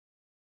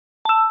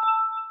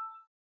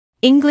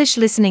English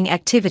listening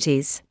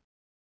activities.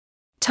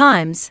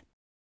 Times.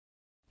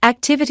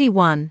 Activity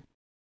 1.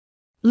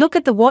 Look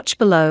at the watch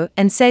below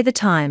and say the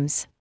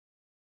times.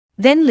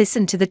 Then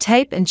listen to the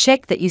tape and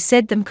check that you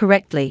said them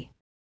correctly.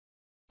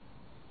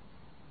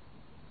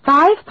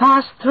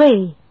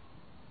 3:05.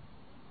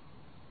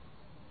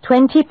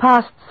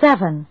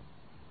 7:20.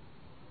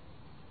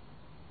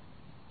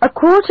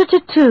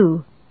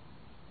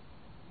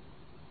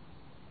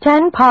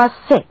 2:15.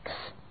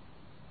 6:10.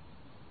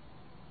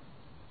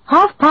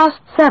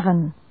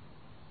 7:30.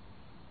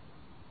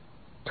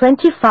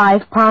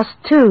 2:25.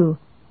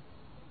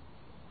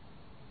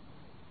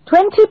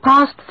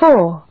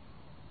 4:20.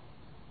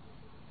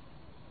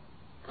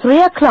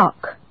 3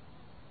 o'clock.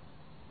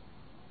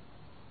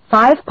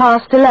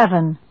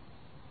 11:05.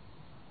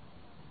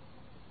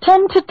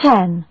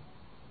 10:10.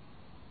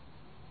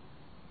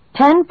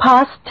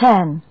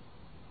 10:10.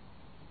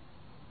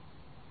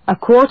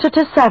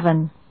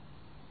 7:15.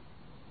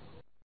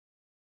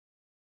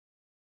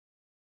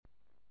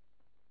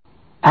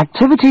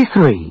 Activity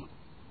 3.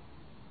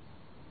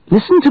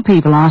 Listen to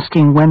people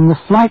asking when the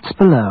flights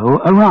below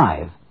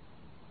arrive.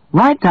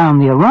 Write down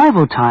the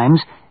arrival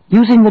times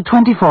using the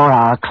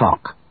 24-hour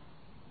clock.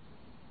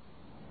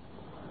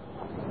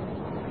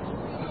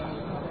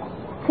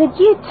 Could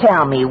you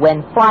tell me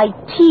when flight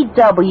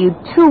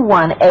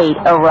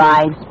TW218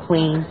 arrives,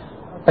 please?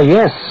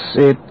 Yes,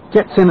 it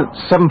gets in at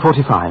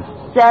 7:45.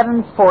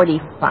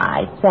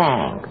 7:45,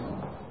 thanks.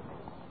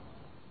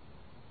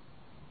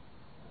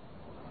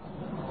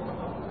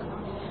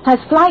 Has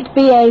flight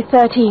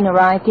BA13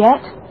 arrived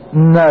yet?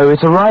 No,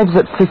 it arrives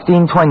at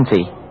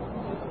 15:20.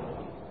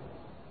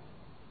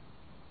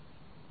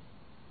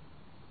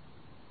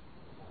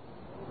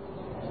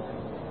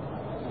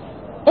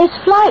 Is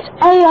flight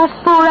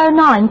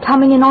AF409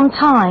 coming in on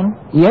time?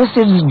 Yes,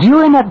 it's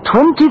due in at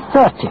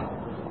 20:30.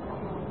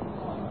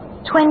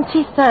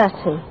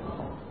 20:30.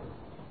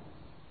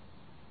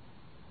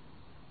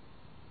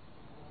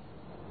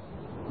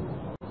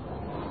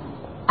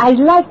 I'd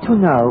like to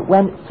know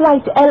when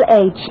flight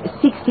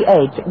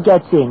LH68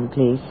 gets in,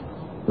 please.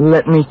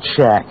 Let me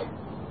check.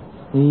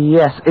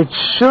 Yes, it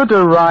should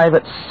arrive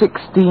at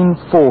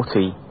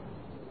 16:40.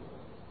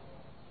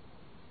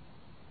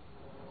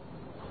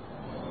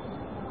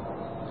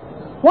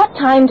 What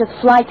time does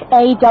flight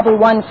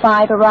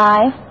A115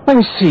 arrive? Let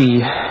me see.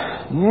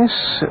 Yes,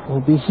 it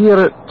will be here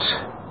at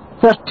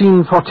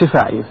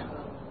 13:45.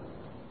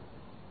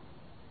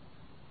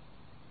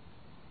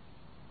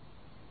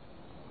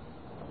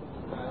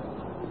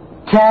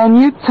 Can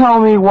you tell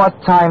me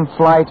what time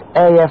flight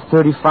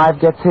AF35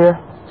 gets here?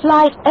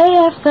 Flight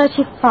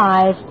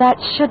AF35, that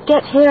should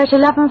get here at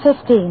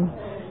 11:15.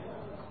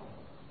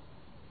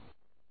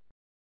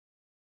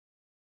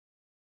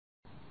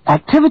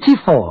 Activity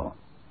 4.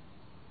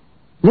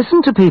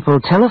 Listen to people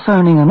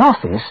telephoning an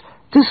office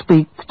to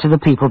speak to the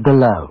people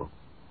below.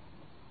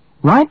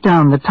 Write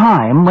down the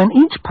time when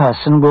each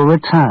person will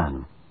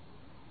return.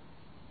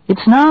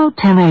 It's now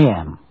 10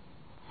 a.m.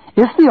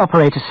 If the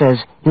operator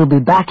says he'll be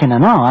back in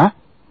an hour,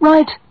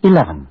 write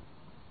 11.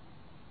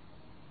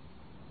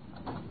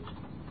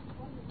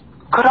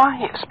 Could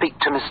I speak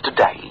to Mr.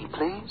 Day,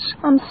 please?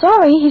 I'm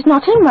sorry, he's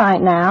not in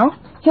right now.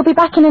 He'll be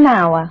back in an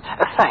hour.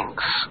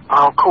 Thanks.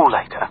 I'll call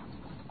later.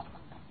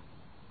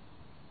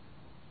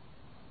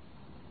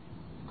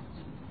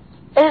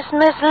 Is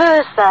Miss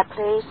Lewis there,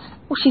 please?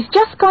 Well, she's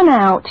just gone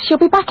out. She'll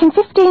be back in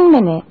 15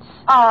 minutes.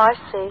 Oh, I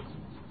see.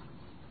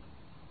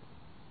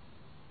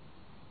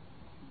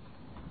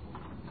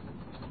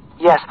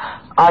 Yes,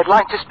 I'd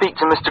like to speak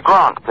to Mr.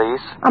 Grant,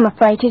 please. I'm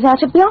afraid he's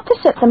out of the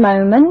office at the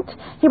moment.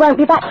 He won't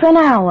be back for an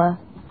hour.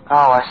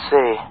 Oh, I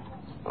see.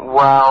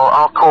 Well,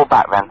 I'll call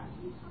back then.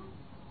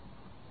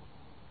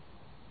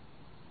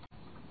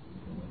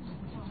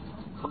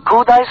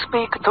 Could I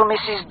speak to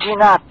Mrs.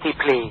 Ginatti,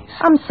 please?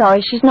 I'm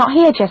sorry, she's not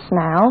here just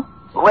now.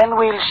 When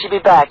will she be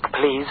back,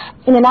 please?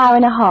 In an hour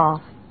and a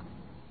half.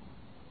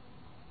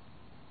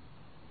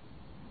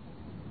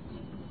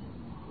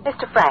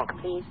 Mr. Frank,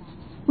 please.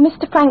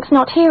 Mr. Frank's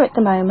not here at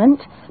the moment,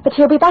 but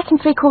he'll be back in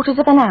 3/4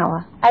 of an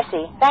hour. I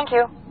see. Thank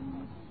you.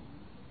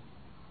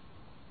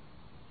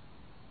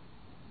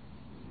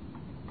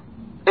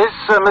 Is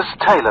Miss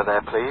Taylor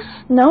there, please?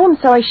 No, I'm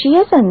sorry, she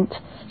isn't.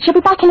 She'll be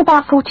back in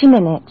about 40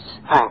 minutes.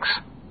 Thanks.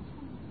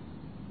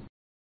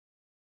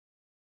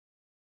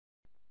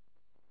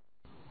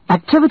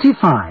 Activity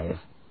 5.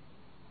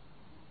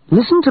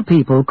 Listen to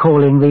people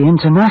calling the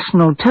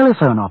international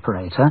telephone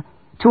operator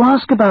to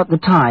ask about the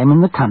time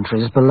in the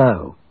countries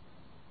below.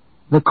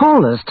 The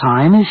caller's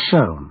time is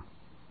shown.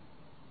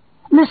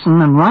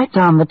 Listen and write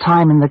down the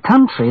time in the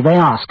country they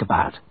ask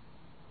about.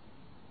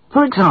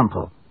 For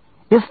example,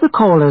 if the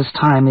caller's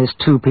time is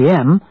 2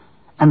 p.m.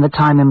 and the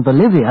time in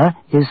Bolivia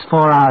is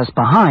 4 hours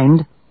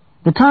behind,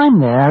 the time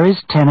there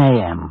is 10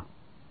 a.m.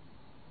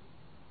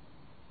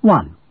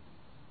 1.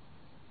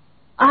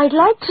 I'd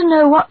like to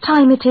know what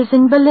time it is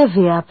in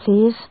Bolivia,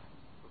 please.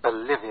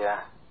 Bolivia.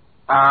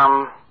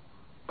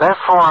 They're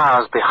 4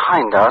 hours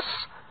behind us,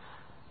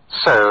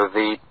 so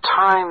the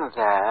time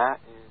there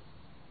is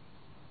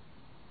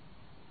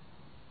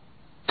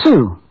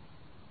 2.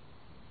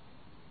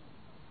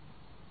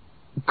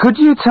 Could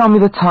you tell me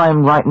the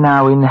time right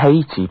now in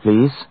Haiti,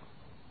 please?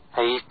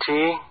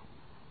 Haiti?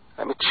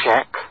 Let me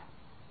check.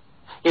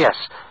 Yes,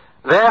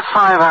 they're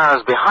 5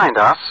 hours behind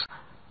us,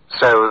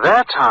 so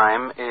their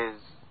time is...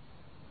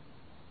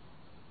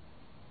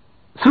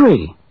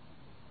 3.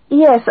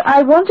 Yes,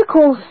 I want to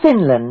call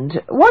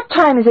Finland. What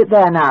time is it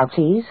there now,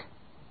 please?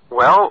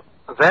 Well,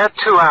 they're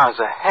 2 hours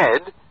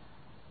ahead,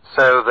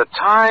 so the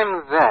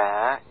time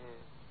there is...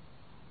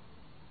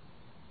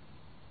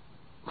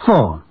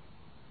 4.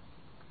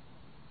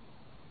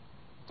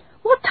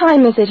 What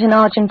time is it in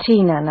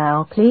Argentina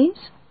now, please?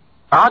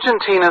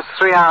 Argentina's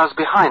 3 hours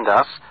behind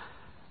us,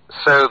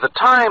 so the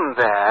time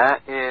there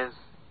is...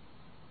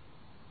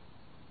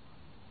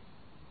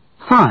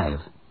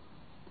 5.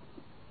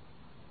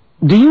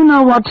 Do you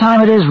know what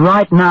time it is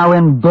right now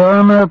in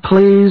Burma,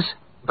 please?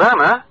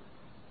 Burma?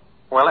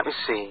 Well, let me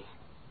see.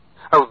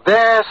 Oh,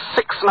 they're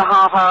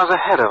 6.5 hours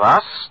ahead of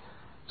us,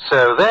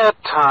 so their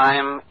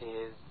time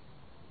is...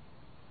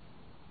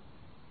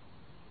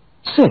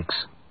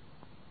 6.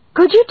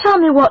 Could you tell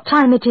me what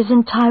time it is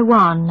in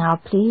Taiwan now,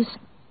 please?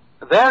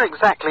 They're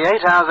exactly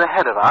 8 hours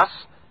ahead of us,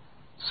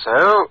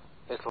 so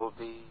it'll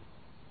be...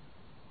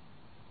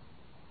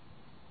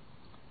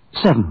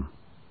 7.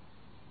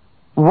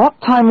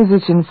 What time is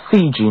it in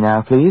Fiji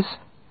now, please?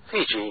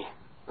 Fiji.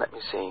 Let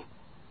me see.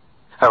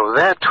 Oh,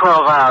 they're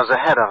 12 hours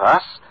ahead of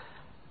us.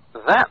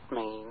 That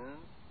means...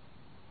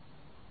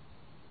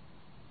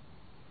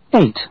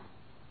 8.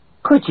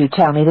 Could you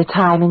tell me the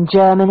time in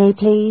Germany,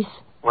 please?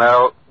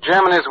 Well,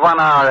 Germany's 1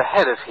 hour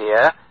ahead of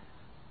here,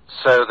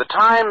 so the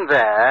time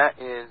there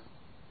is...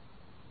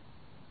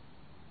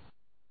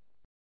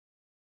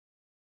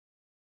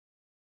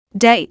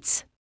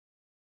 Dates.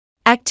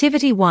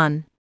 Activity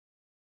 1.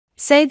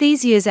 Say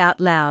these years out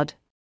loud.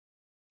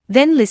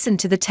 Then listen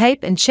to the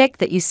tape and check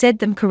that you said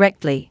them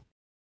correctly.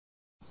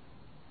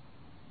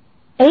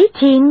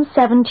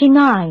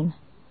 1879,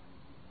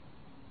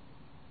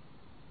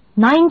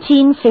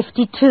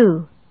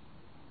 1952,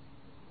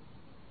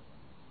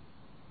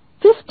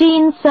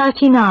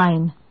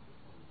 1539,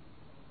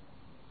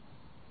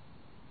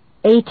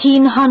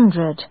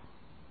 1800,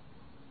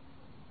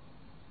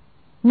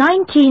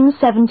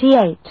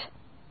 1978,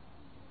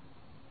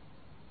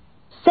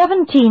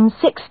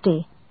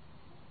 1760,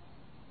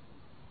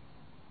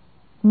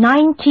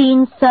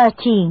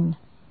 1913,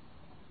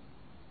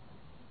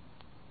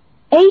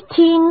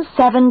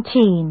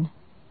 1817,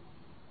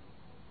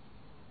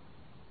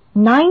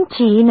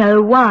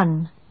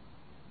 1901,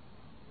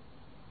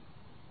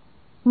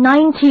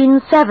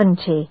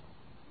 1970,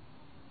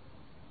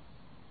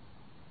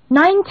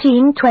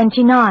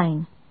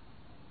 1929,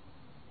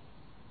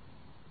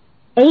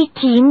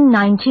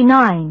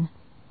 1899,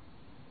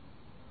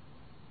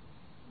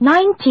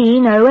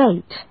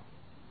 1908,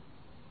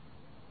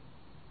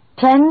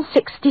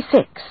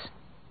 1066.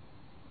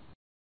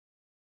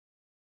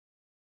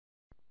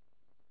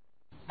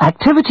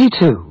 Activity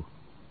 2.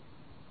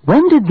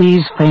 When did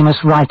these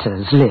famous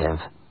writers live?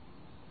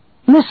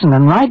 Listen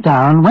and write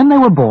down when they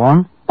were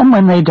born and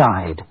when they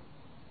died.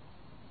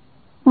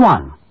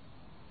 1.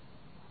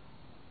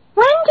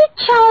 When did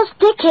Charles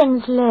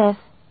Dickens live?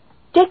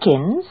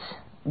 Dickens?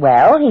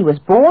 Well, he was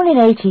born in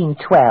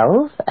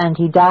 1812 and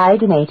he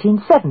died in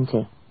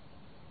 1870.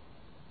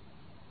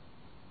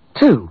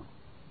 2.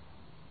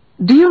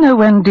 Do you know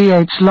when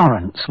D.H.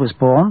 Lawrence was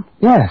born?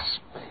 Yes.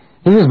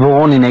 He was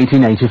born in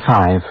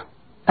 1885.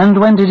 And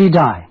when did he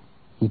die?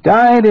 He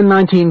died in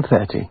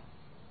 1930.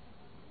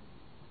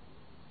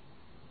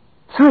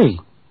 3.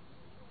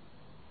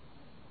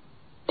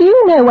 Do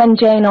you know when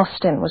Jane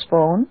Austen was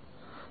born?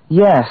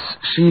 Yes,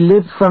 she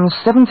lived from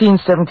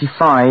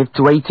 1775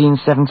 to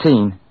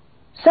 1817.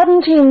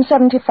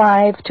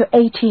 1775 to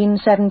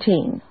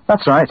 1817.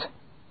 That's right.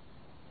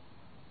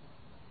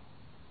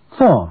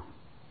 4.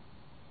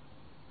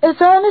 Is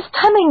Ernest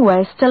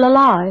Hemingway still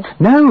alive?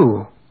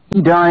 No,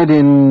 he died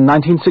in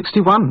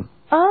 1961.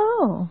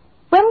 Oh.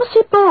 When was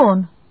he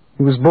born?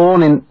 He was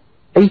born in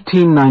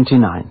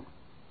 1899.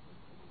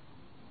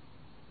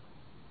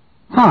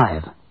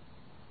 5.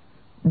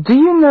 Do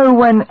you know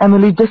when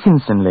Emily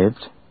Dickinson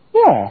lived?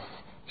 Yes,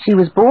 she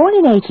was born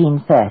in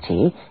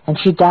 1830 and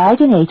she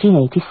died in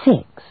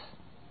 1886.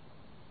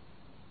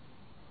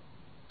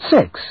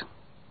 6.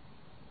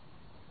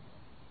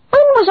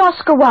 When was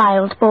Oscar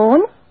Wilde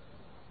born?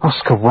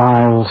 Oscar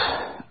Wilde.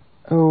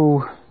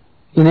 Oh,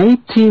 in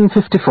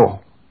 1854.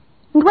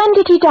 And when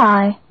did he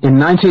die? In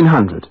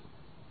 1900.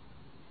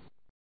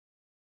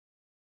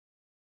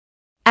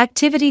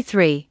 Activity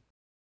 3.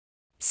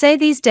 Say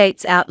these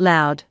dates out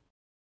loud.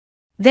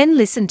 Then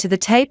listen to the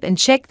tape and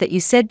check that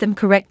you said them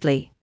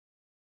correctly.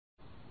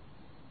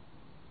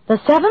 The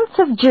 7th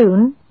of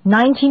June,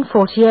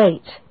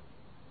 1948.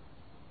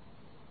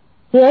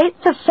 The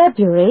 8th of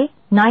February,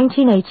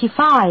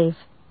 1985.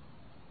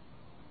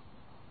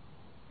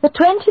 The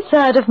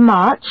 23rd of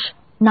March,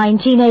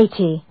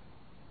 1980.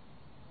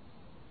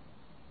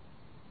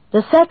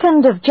 The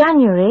 2nd of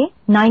January,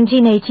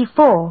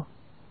 1984.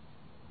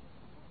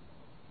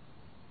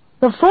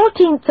 The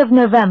 14th of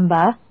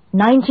November,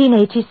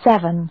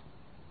 1987.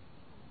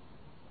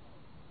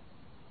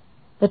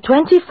 The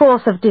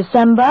 24th of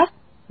December,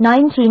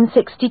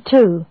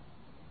 1962.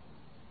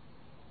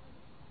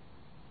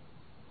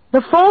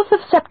 The 4th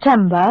of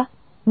September,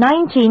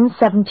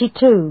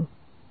 1972.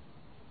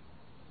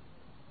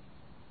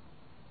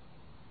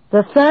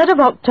 The 3rd of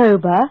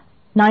October,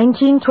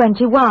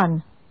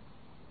 1921.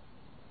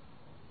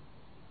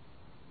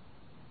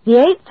 The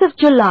 8th of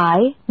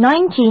July,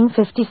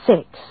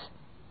 1956.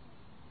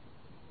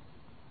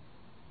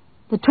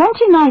 The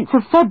 29th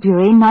of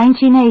February,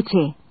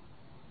 1980.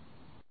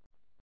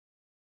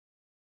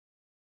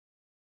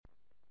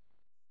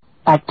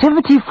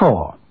 Activity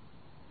 4.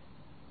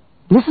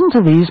 Listen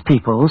to these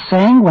people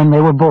saying when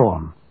they were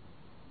born.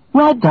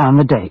 Write down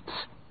the dates.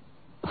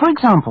 For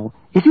example,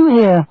 if you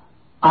hear,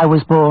 I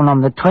was born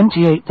on the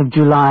 28th of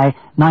July,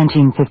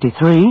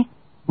 1953,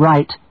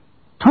 write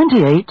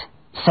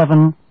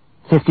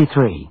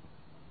 28/7/53.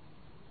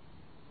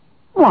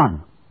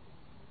 1.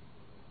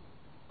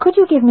 Could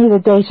you give me the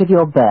date of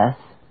your birth?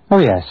 Oh,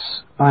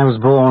 yes. I was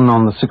born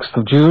on the 6th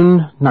of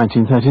June,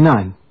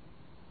 1939.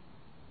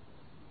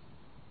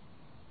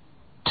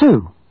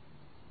 2.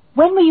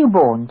 When were you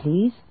born,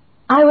 please?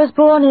 I was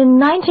born in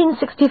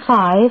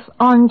 1965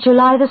 on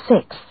July the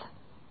 6th.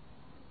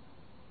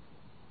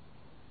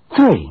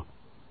 3.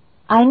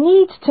 I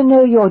need to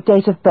know your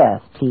date of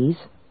birth, please.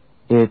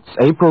 It's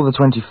April the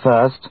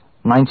 21st,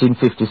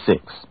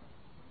 1956.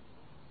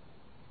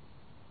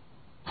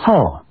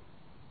 4.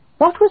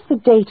 What was the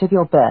date of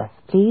your birth,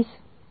 please?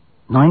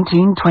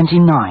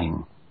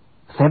 1929,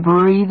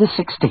 February the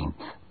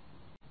 16th.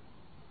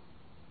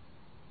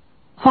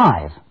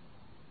 5.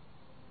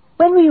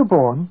 When were you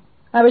born?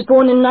 I was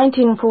born in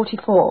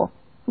 1944,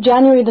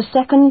 January the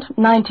 2nd,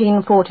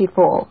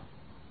 1944.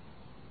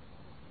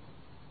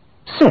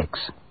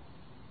 6.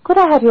 Could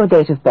I have your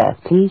date of birth,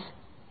 please?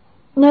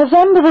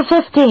 November the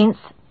 15th,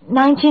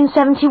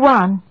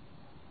 1971.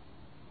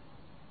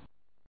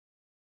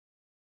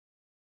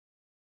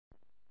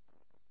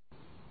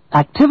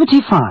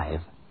 Activity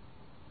 5.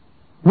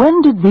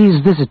 When did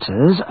these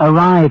visitors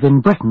arrive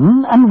in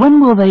Britain and when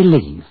will they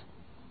leave?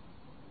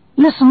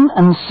 Listen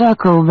and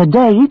circle the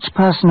day each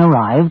person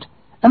arrived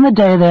and the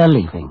day they're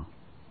leaving.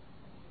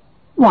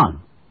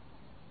 1.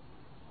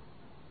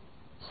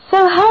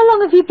 So how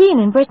long have you been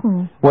in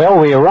Britain? Well,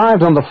 we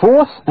arrived on the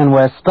 4th and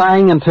we're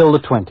staying until the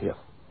 20th.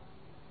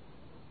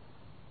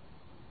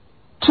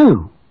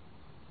 2.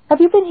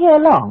 Have you been here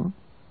long?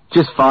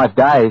 Just 5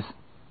 days.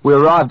 We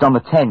arrived on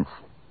the 10th.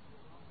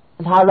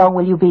 And how long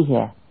will you be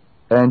here?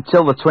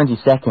 Until the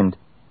 22nd.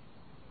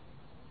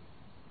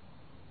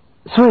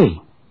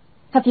 3.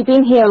 Have you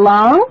been here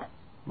long?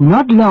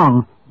 Not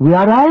long. We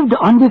arrived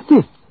on the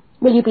 5th.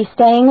 Will you be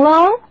staying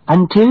long?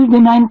 Until the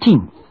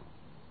 19th.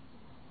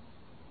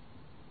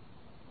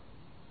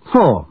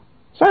 4.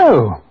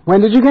 So,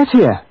 when did you get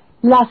here?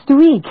 Last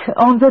week,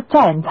 on the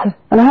 10th.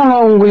 And how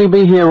long will you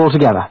be here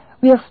altogether?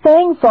 We are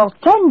staying for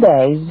 10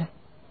 days.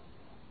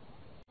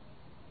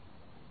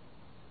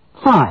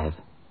 5.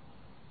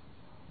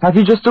 Have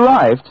you just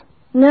arrived?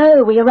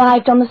 No, we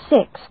arrived on the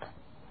 6th.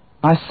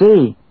 I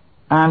see.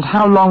 And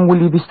how long will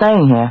you be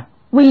staying here?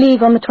 We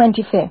leave on the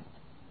 25th.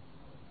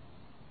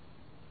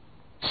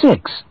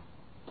 6.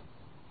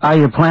 Are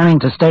you planning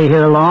to stay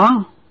here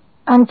long?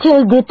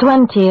 Until the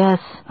 20th.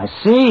 I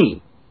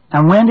see.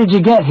 And when did you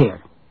get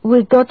here?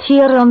 We got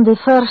here on the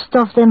 1st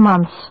of the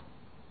month.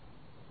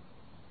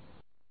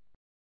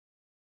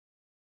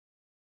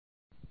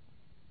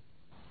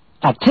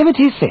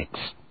 Activity 6.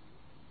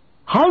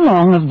 How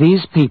long have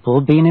these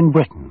people been in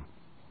Britain?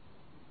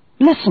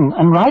 Listen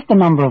and write the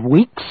number of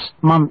weeks,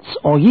 months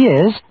or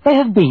years they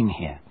have been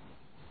here.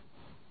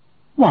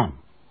 1.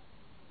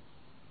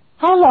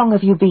 How long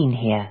have you been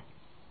here?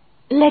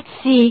 Let's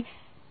see.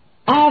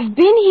 I've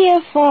been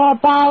here for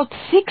about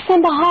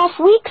 6.5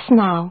 weeks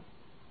now.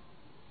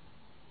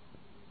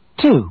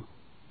 2.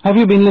 Have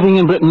you been living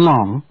in Britain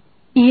long?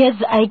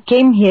 Yes, I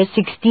came here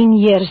 16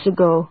 years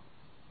ago.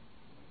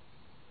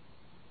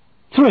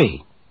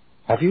 3.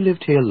 Have you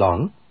lived here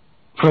long?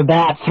 For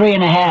about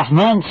 3.5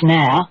 months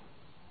now.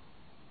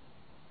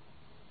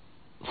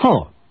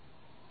 4.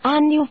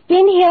 And you've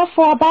been here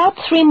for about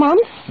 3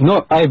 months?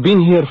 No, I've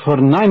been here for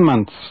 9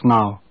 months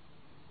now.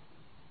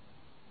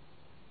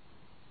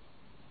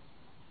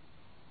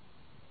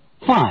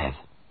 5.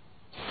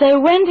 So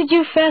when did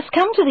you first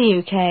come to the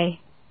UK?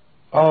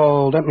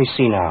 Oh, let me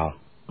see now.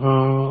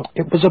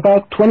 It was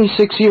about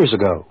 26 years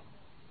ago.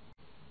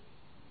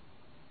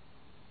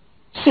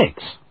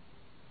 6.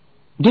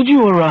 Did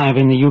you arrive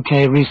in the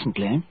UK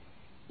recently?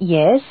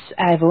 Yes,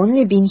 I've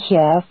only been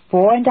here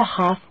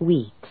 4.5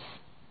 weeks.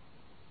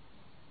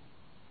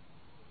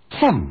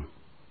 7.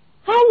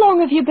 How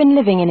long have you been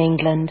living in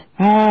England?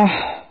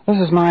 This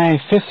is my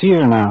 5th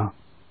year now.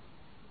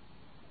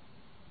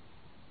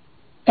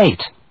 8.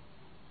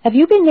 Have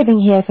you been living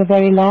here for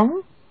very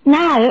long?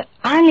 No,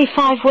 only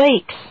 5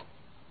 weeks.